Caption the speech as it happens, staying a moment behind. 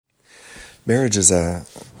Marriage is a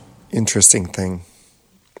interesting thing.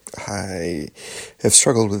 I have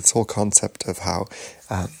struggled with this whole concept of how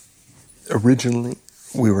originally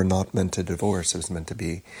we were not meant to divorce. It was meant to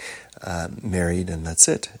be married and that's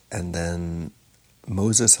it. And then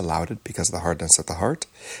Moses allowed it because of the hardness of the heart.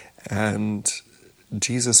 And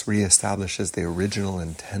Jesus reestablishes the original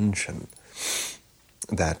intention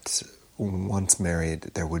that once married,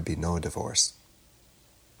 there would be no divorce.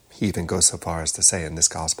 He even goes so far as to say in this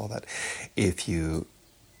gospel that if you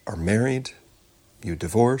are married, you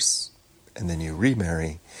divorce, and then you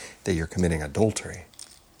remarry, that you're committing adultery.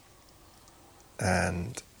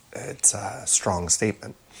 And it's a strong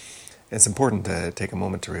statement. It's important to take a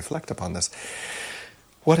moment to reflect upon this.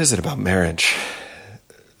 What is it about marriage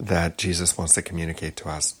that Jesus wants to communicate to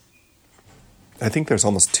us? I think there's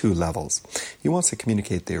almost two levels. He wants to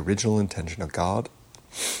communicate the original intention of God,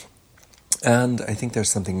 and I think there's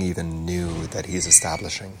something even new that he's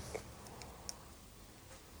establishing.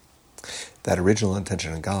 That original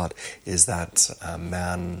intention of God is that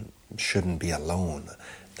man shouldn't be alone,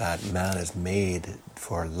 that man is made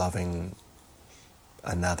for loving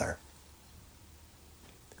another,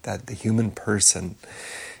 that the human person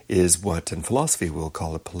is what in philosophy we'll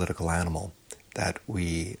call a political animal, that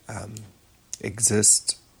we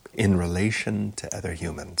exist in relation to other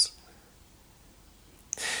humans.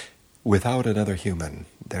 Without another human,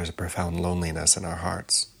 there's a profound loneliness in our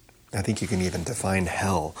hearts. I think you can even define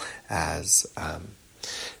hell as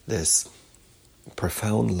this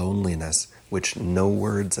profound loneliness which no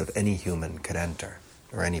words of any human could enter,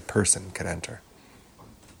 or any person could enter.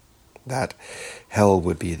 That hell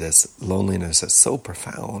would be this loneliness that's so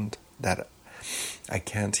profound that I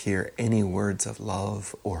can't hear any words of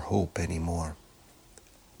love or hope anymore.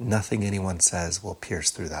 Nothing anyone says will pierce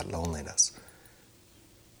through that loneliness.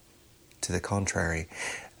 To the contrary,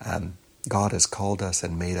 God has called us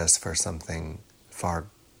and made us for something far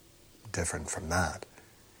different from that.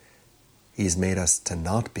 He's made us to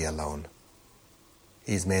not be alone.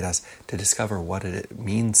 He's made us to discover what it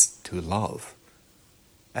means to love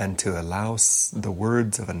and to allow the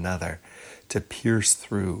words of another to pierce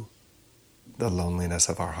through the loneliness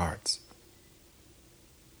of our hearts.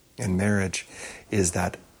 And marriage is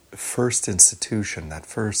that first institution, that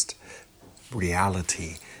first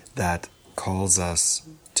reality that calls us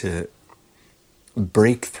to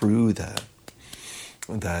break through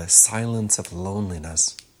the silence of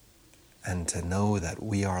loneliness and to know that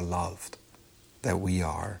we are loved, that we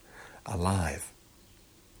are alive.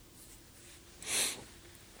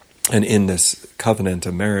 And in this covenant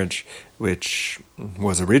of marriage, which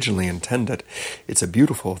was originally intended, it's a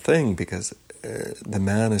beautiful thing because the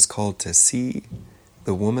man is called to see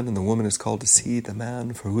the woman and the woman is called to see the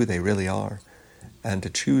man for who they really are and to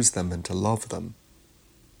choose them and to love them.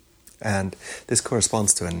 And this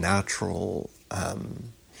corresponds to a natural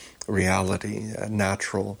reality, a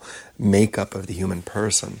natural makeup of the human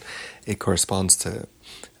person. It corresponds to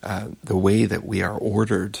the way that we are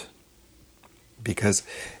ordered, because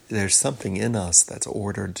there's something in us that's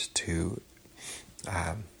ordered to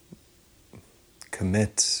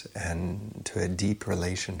commit and to a deep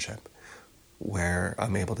relationship where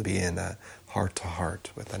I'm able to be in a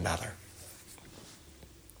heart-to-heart with another.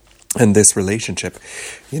 And this relationship,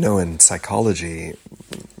 in psychology,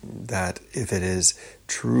 that if it is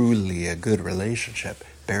truly a good relationship,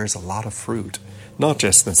 bears a lot of fruit. Not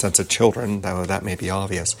just in the sense of children, though that may be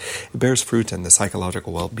obvious. It bears fruit in the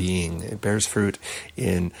psychological well-being. It bears fruit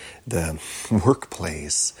in the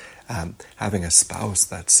workplace. Having a spouse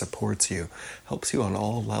that supports you helps you on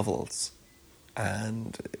all levels.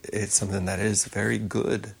 And it's something that is very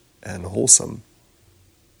good and wholesome.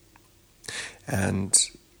 And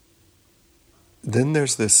then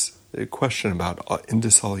there's this question about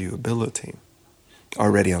indissolubility.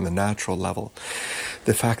 Already on the natural level,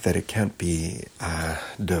 the fact that it can't be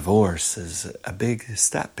divorce is a big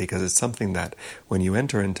step, because it's something that when you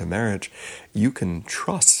enter into marriage, you can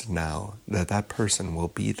trust now that that person will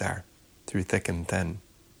be there through thick and thin.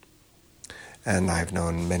 And I've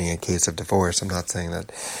known many a case of divorce. I'm not saying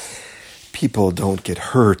that people don't get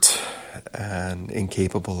hurt and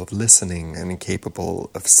incapable of listening and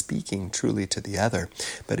incapable of speaking truly to the other.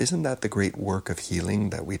 But isn't that the great work of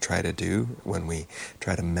healing that we try to do when we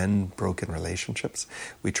try to mend broken relationships?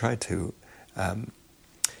 We try to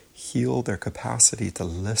heal their capacity to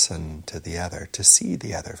listen to the other, to see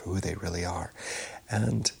the other for who they really are,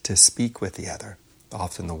 and to speak with the other.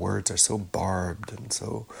 Often the words are so barbed and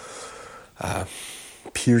so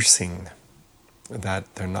piercing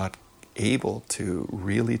that they're not able to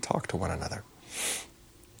really talk to one another.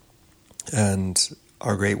 And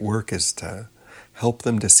our great work is to help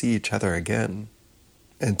them to see each other again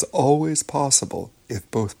And it's always possible if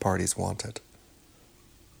both parties want it.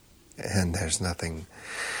 And there's nothing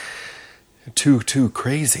too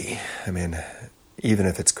crazy. I mean, even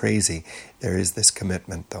if it's crazy, there is this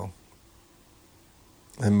commitment, though.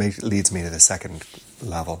 And leads me to the second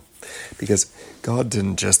level. Because God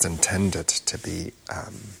didn't just intend it to be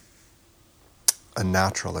a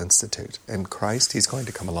natural institute. In Christ, he's going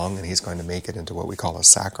to come along and he's going to make it into what we call a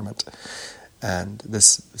sacrament. And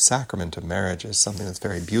this sacrament of marriage is something that's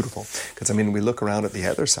very beautiful. Because, I mean, we look around at the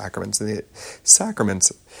other sacraments, and the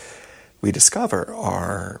sacraments we discover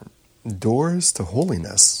are doors to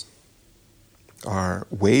holiness, are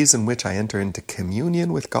ways in which I enter into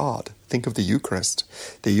communion with God. Think of the Eucharist.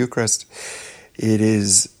 The Eucharist, it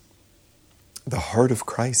is the heart of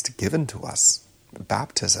Christ given to us.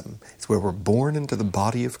 Baptism is where we're born into the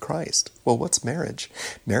body of Christ. Well, what's marriage?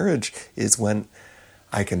 Marriage is when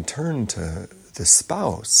I can turn to the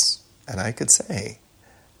spouse and I could say,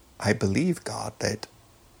 I believe, God, that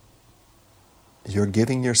you're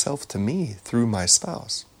giving yourself to me through my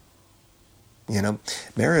spouse. You know,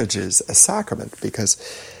 marriage is a sacrament because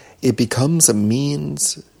it becomes a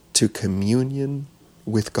means to communion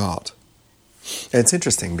with God. And it's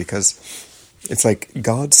interesting because it's like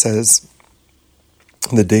God says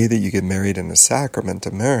the day that you get married in a sacrament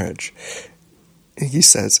of marriage, he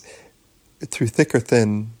says, through thick or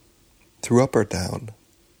thin, through up or down,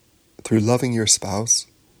 through loving your spouse,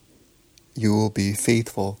 you will be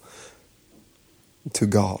faithful to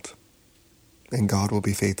God, and God will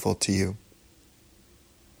be faithful to you.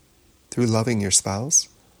 Through loving your spouse,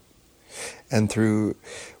 and through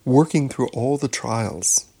working through all the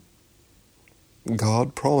trials,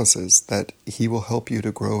 God promises that he will help you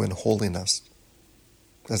to grow in holiness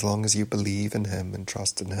as long as you believe in him and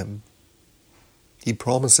trust in him. He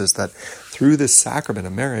promises that through this sacrament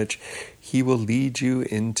of marriage, he will lead you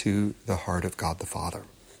into the heart of God the Father.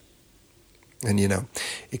 And, you know,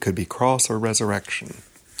 it could be cross or resurrection.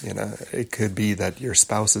 You know, it could be that your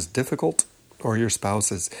spouse is difficult or your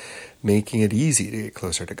spouse is making it easy to get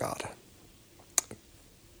closer to God.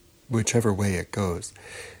 Whichever way it goes,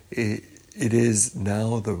 it is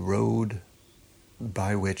now the road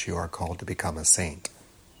by which you are called to become a saint.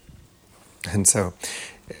 And so,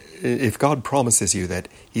 if God promises you that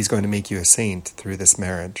he's going to make you a saint through this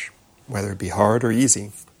marriage, whether it be hard or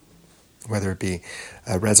easy, whether it be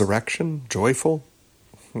a resurrection, joyful,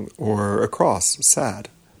 or a cross, sad,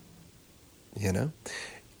 you know,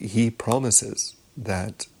 he promises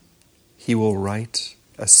that he will write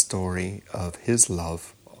a story of his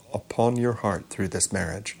love upon your heart through this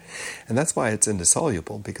marriage. And that's why it's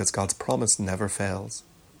indissoluble, because God's promise never fails.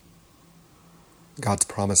 God's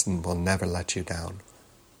promise will never let you down.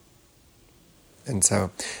 And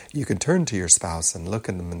so you can turn to your spouse and look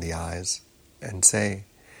at them in the eyes and say,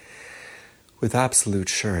 with absolute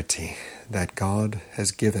surety, that God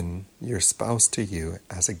has given your spouse to you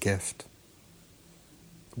as a gift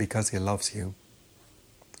because he loves you.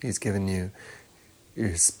 He's given you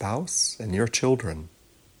your spouse and your children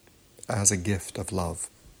as a gift of love.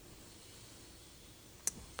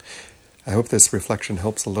 I hope this reflection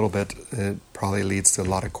helps a little bit. It probably leads to a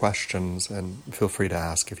lot of questions, and feel free to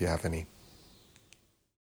ask if you have any.